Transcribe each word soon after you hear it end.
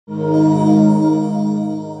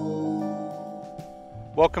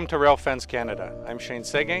Welcome to Rail Fence Canada. I'm Shane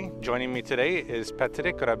Seguin. Joining me today is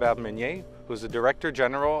Patrick Robert-Meunier, who's the Director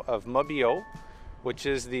General of Mobio, which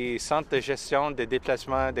is the Centre de Gestion des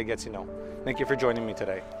Déplacements de Gatineau. Thank you for joining me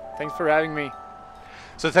today. Thanks for having me.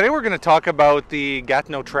 So today we're going to talk about the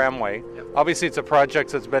Gatineau Tramway. Yep. Obviously it's a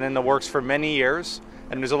project that's been in the works for many years,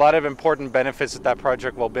 and there's a lot of important benefits that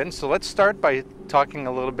project will bring. So let's start by talking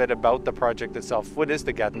a little bit about the project itself. What is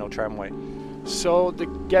the Gatineau Tramway? So the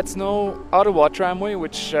Gatineau Ottawa Tramway,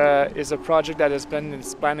 which is a project that has been in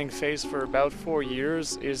its planning phase for about 4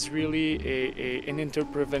 years, is really an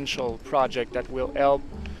interprovincial project that will help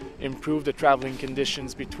improve the traveling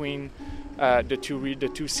conditions between the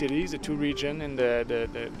two cities, the two regions, and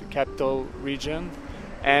the capital region.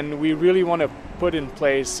 And we really want to put in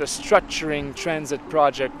place a structuring transit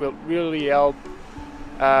project will really help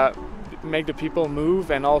make the people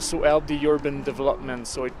move and also help the urban development,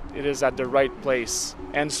 so it is at the right place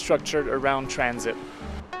and structured around transit.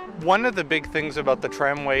 One of the big things about the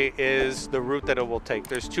tramway is the route that it will take.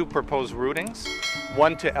 There's two proposed routings,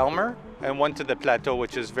 one to Aylmer and one to the Plateau,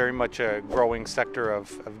 which is very much a growing sector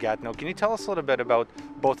of Gatineau. Can you tell us a little bit about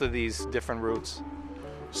both of these different routes?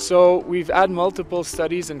 So we've had multiple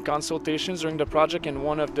studies and consultations during the project, and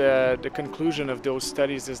one of the conclusion of those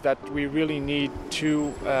studies is that we really need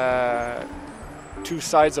two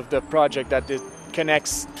sides of the project, that it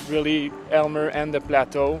connects really Aylmer and the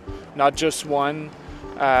Plateau, not just one.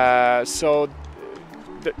 So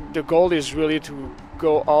the goal is really to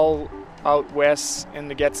go all out west in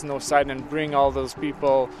the Gatineau side and bring all those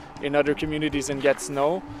people in other communities in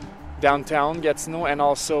Gatineau, downtown Gatineau, and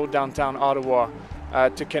also downtown Ottawa.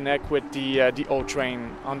 To connect with the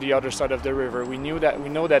O-Train on the other side of the river. We know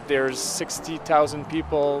that there's 60,000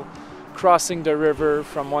 people crossing the river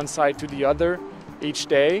from one side to the other each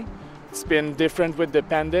day. It's been different with the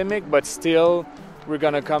pandemic, but still we're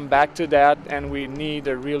going to come back to that, and we need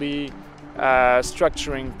a really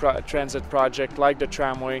structuring transit project like the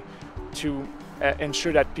tramway to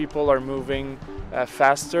ensure that people are moving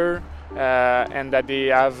faster and that they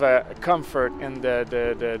have comfort in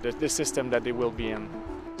the system that they will be in.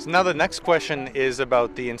 So now the next question is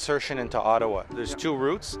about the insertion into Ottawa. There's two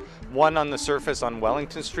routes, one on the surface on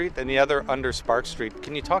Wellington Street and the other under Spark Street.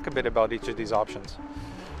 Can you talk a bit about each of these options?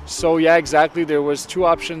 So yeah, exactly. There was two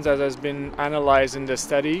options that has been analyzed in the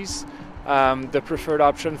studies. The preferred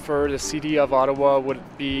option for the city of Ottawa would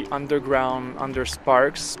be underground under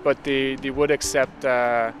Sparks, but they would accept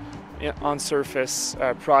on-surface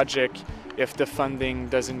project if the funding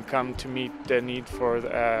doesn't come to meet the need for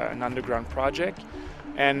an underground project.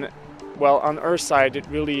 And well, on our side, it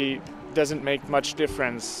really doesn't make much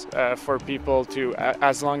difference for people to,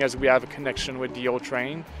 as long as we have a connection with the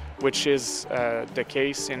O-Train, which is the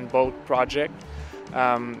case in both projects.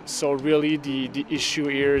 So really the issue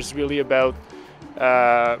here is really about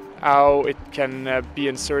how it can be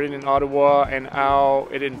inserted in Ottawa and how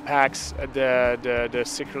it impacts the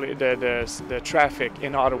traffic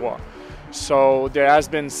in Ottawa. So there has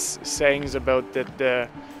been sayings about that the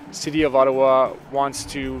City of Ottawa wants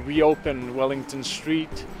to reopen Wellington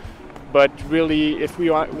Street, but really if we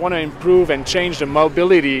want to improve and change the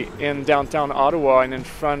mobility in downtown Ottawa and in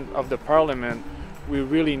front of the Parliament, we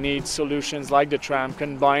really need solutions like the tram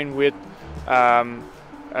combined with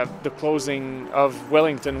the closing of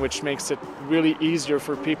Wellington, which makes it really easier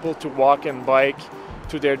for people to walk and bike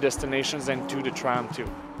to their destinations and to the tram too.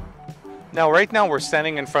 Now, right now we're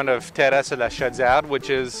standing in front of Terrasse de la Chaudière, which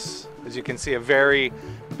is, as you can see, a very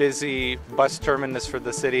busy bus terminus for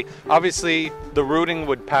the city. Obviously, the routing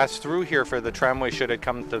would pass through here for the tramway should it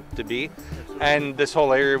come to be, and this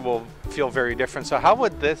whole area will feel very different. So how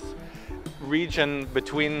would this region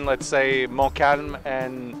between, let's say, Montcalm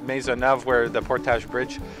and Maisonneuve, where the Portage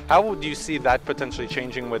Bridge, how would you see that potentially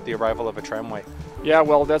changing with the arrival of a tramway? Yeah,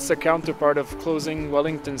 well, that's the counterpart of closing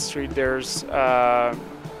Wellington Street. There's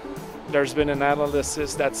been an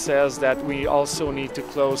analysis that says that we also need to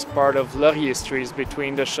close part of Laurier Street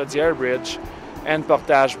between the Chaudière Bridge and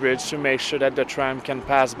Portage Bridge to make sure that the tram can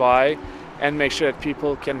pass by and make sure that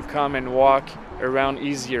people can come and walk around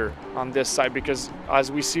easier on this side, because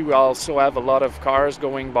as we see, we also have a lot of cars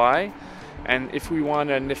going by, and if we want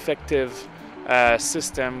an effective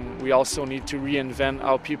system, we also need to reinvent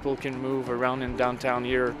how people can move around in downtown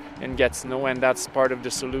here in Gatineau, and that's part of the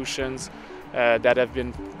solutions that have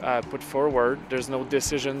been put forward. There's no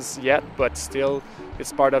decisions yet, but still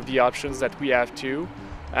it's part of the options that we have too.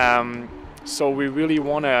 So we really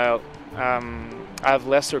want to have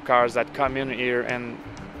lesser cars that come in here, and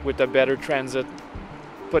with a better transit,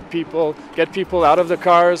 get people out of the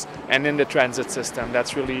cars and in the transit system.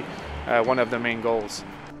 That's really one of the main goals.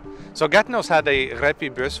 So Gatineau's had a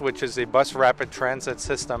Rapibus, which is a bus rapid transit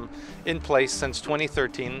system, in place since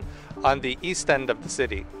 2013 on the east end of the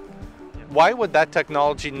city. Why would that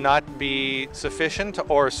technology not be sufficient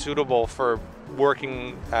or suitable for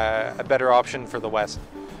working a better option for the west?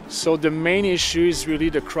 So the main issue is really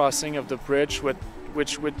the crossing of the bridge,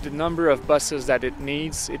 which with the number of buses that it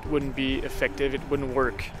needs, it wouldn't be effective, it wouldn't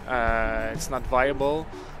work. It's not viable.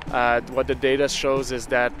 What the data shows is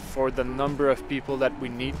that for the number of people that we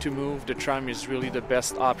need to move, the tram is really the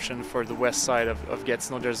best option for the west side of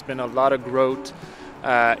Gatineau. There's been a lot of growth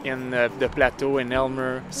in the Plateau and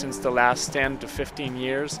Aylmer since the last 10 to 15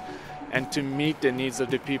 years. And to meet the needs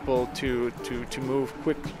of the people to move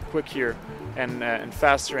quicker and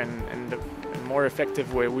faster and more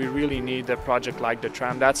effective way, we really need a project like the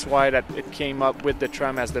tram. That's why that it came up with the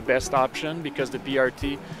tram as the best option, because the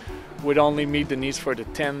BRT would only meet the needs for the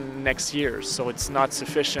 10 next years. So it's not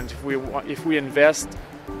sufficient. If we invest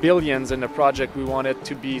billions in the project, we want it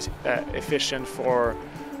to be efficient for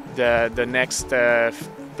the next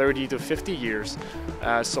 30 to 50 years.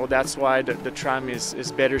 So that's why the tram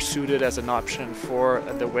is better suited as an option for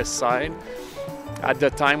the west side. At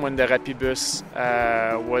the time when the Rapibus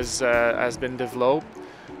has been developed,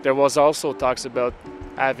 there was also talks about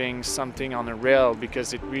having something on a rail,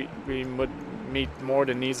 because we would meet more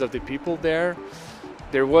the needs of the people there.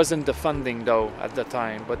 There wasn't the funding though at the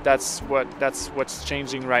time, but that's what's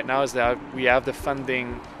changing right now, is that we have the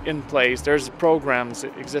funding in place. There's programs,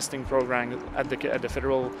 existing programs at the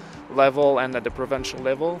federal level and at the provincial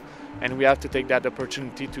level, and we have to take that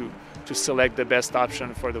opportunity to select the best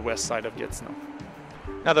option for the west side of Gatineau.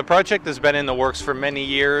 Now the project has been in the works for many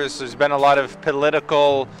years. There's been a lot of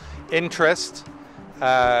political interest,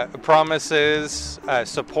 promises,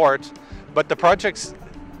 support, but the project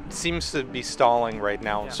seems to be stalling right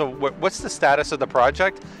now. Yeah. So what's the status of the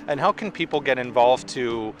project, and how can people get involved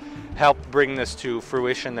to help bring this to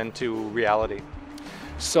fruition and to reality?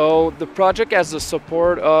 So the project has the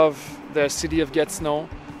support of the City of Gatineau,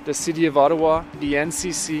 the City of Ottawa, the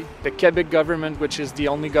NCC, the Quebec government, which is the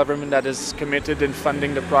only government that is committed in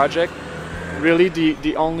funding the project. Really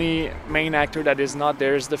the only main actor that is not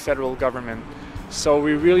there is the federal government. So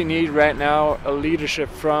we really need right now a leadership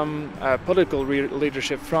from political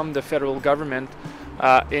leadership from the federal government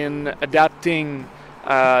in adapting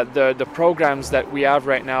the programs that we have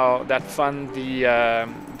right now that fund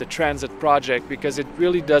the transit project, because it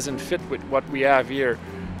really doesn't fit with what we have here.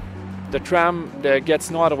 The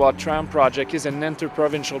Gatineau Ottawa Tram project is an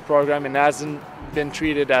interprovincial program and hasn't been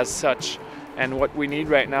treated as such. And what we need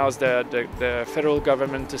right now is the federal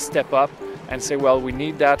government to step up and say, well, we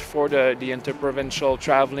need that for the interprovincial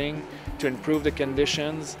traveling to improve the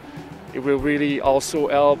conditions. It will really also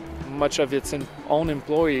help much of its own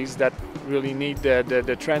employees that really need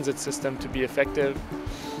the transit system to be effective.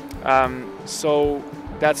 So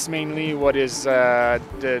that's mainly what is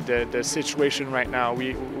the situation right now.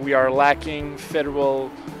 We are lacking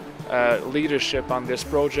federal leadership on this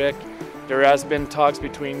project. There has been talks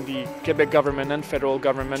between the Quebec government and federal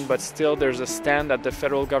government, but still there's a stand that the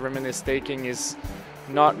federal government is taking is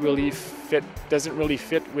not really fit, doesn't really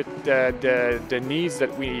fit with the needs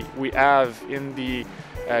that we have in the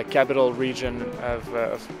capital region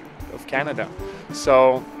of Canada.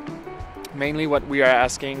 So mainly what we are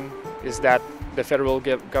asking is that the federal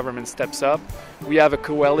government steps up. We have a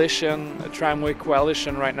coalition, a tramway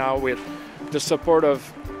coalition right now, with the support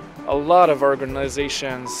of a lot of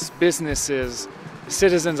organizations, businesses,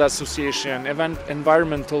 citizens association,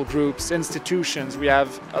 environmental groups, institutions. We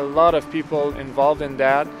have a lot of people involved in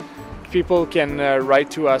that. People can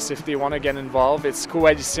write to us if they want to get involved. It's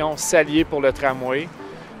Coalition S'allier pour le Tramway,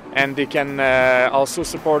 and they can also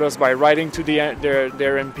support us by writing to their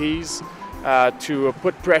MPs to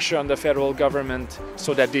put pressure on the federal government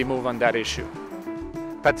so that they move on that issue.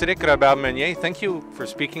 Patrick Robert-Meunier, thank you for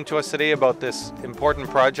speaking to us today about this important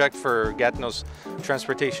project for Gatineau's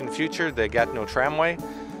transportation future, the Gatineau Tramway.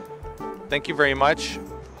 Thank you very much.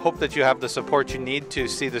 Hope that you have the support you need to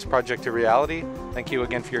see this project a reality. Thank you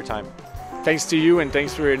again for your time. Thanks to you, and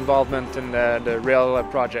thanks for your involvement in the rail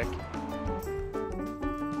project.